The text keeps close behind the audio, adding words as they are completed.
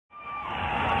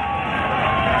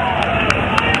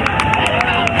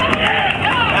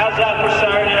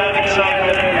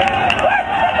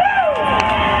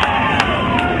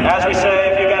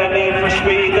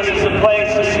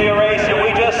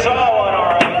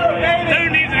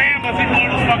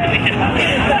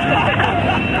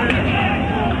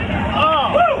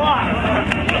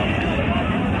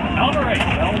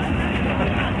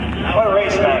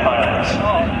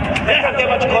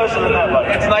much closer than that,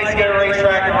 buddy. It's nice to go to a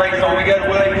racetrack and race on. We go to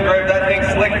Selinsgrove, that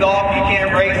thing's slicked off. You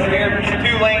can't race here.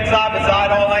 2 lanes side by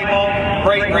side all night long.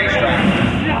 Great racetrack.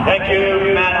 Thank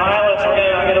you, Matt Highlands.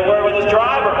 I'm going to word with his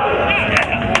driver.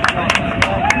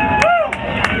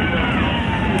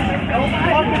 Don't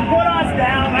fucking put us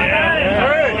down.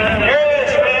 Here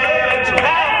is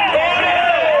Matt Cannon.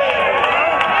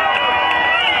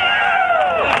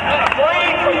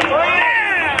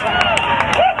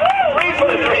 3 for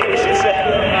the 3, she said.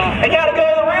 And you got to go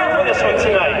to the rear for this one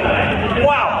tonight.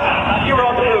 Wow, you were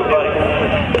on the move, buddy.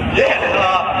 Yeah,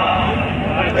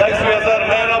 thanks to us out of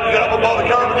man up, get up above the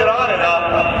curve and get on it.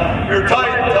 You're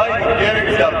tight in the beginning,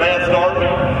 he's got a bad start.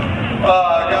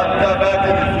 Got back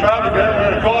into the traffic there, we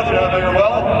had a caution out there,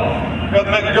 well, got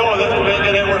to make a go of this, we didn't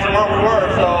get anywhere from where we were,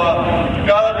 so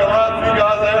got up, got around a few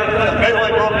guys there,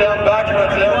 melee broke down the back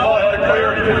stretch there, all had it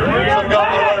clear, some got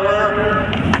my right rear.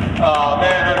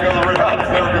 Man, had to go to the rear, I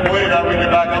just never completed that, we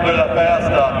get back up there that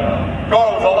fast. Car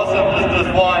was awesome,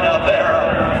 just flying out there.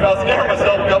 I scared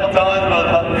myself a couple times, but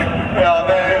yeah,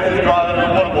 man, it was just driving,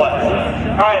 what a blast.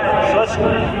 Alright, so let's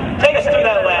take us through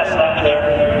that last lap there.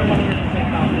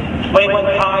 Lane went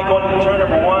high going into turn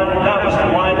number 1. That was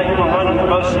the line that you were running for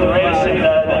most of the race, and you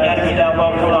had to be down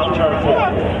low going on turn 4.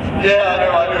 Yeah, I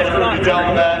know. I knew you were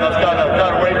telling me that, and I was kind of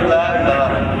waiting for that, and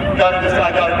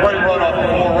I got a great run off the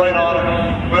 4 right on him.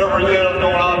 Whatever he did, I was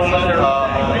going on center.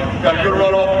 Got a good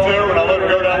run off the 2, and I let him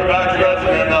go down the back stretch,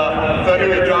 and then I knew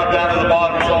he'd drop down to the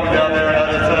bottom. He saw me down there, and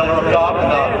I just sailed her up top,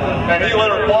 and he let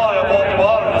her fly up off the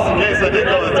bottom just in case I did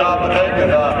go to the top, I think,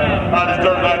 and I just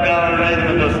turned back down underneath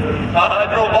and just, I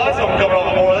drove by someone coming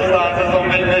over more this time, so it's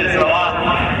going to meet me, so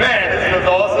man, this is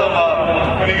awesome.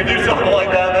 When you can do something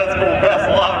like that, that's cool. Passed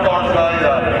a lot of cars tonight.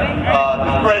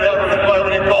 Just great effort to play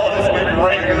when he called this week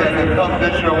great, and then the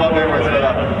competition or what they was,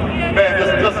 man,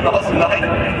 just an awesome night.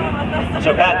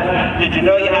 So Pat, did you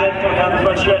know you had it coming down the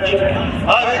front stretch?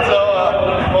 I think so.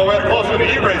 Well, we had close to the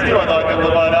E-race too, I thought I'd be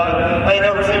able to find out. I ain't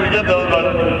never seemed to get those, but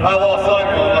I lost sight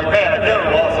of them. I'm like, man, I can't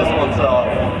have lost this one, so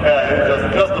yeah, it was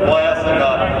just a blast, and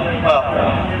well,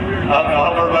 I don't know,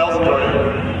 I hope everybody else enjoyed it.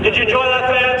 Did you enjoy that,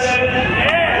 fans?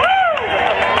 Yeah! Woo!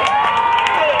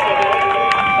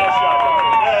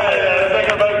 Thank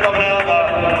everybody for coming out.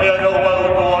 I know the weather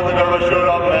was cool, I think everybody showed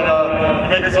up, and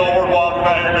make this all worthwhile. Come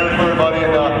out here and do this for everybody,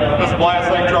 and just a blast.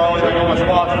 Thank Charlie, thank all my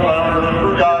sponsors, my owners, the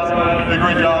crew guys, did a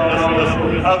great job. Just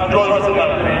enjoy the rest of the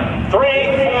night. 3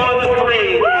 for the 3.